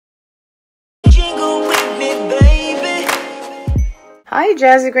Hi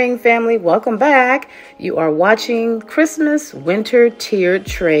Jazigreen family, welcome back. You are watching Christmas Winter Tiered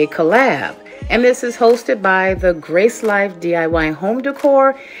Tray Collab. And this is hosted by the Grace Life DIY Home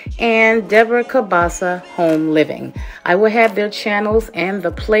Decor and Deborah Kabasa Home Living. I will have their channels and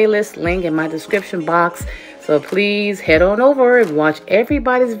the playlist link in my description box. So please head on over and watch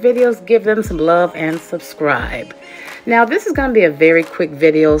everybody's videos, give them some love and subscribe. Now this is going to be a very quick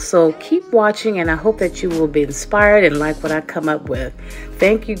video, so keep watching and I hope that you will be inspired and like what I come up with.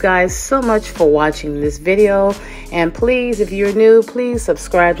 Thank you guys so much for watching this video, and please, if you're new, please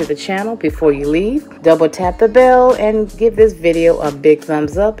subscribe to the channel before you leave. Double tap the bell and give this video a big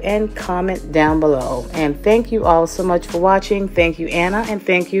thumbs up and comment down below. And thank you all so much for watching. Thank you Anna and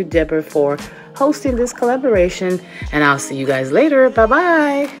thank you Deborah for hosting this collaboration, and I'll see you guys later. Bye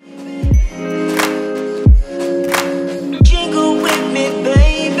bye.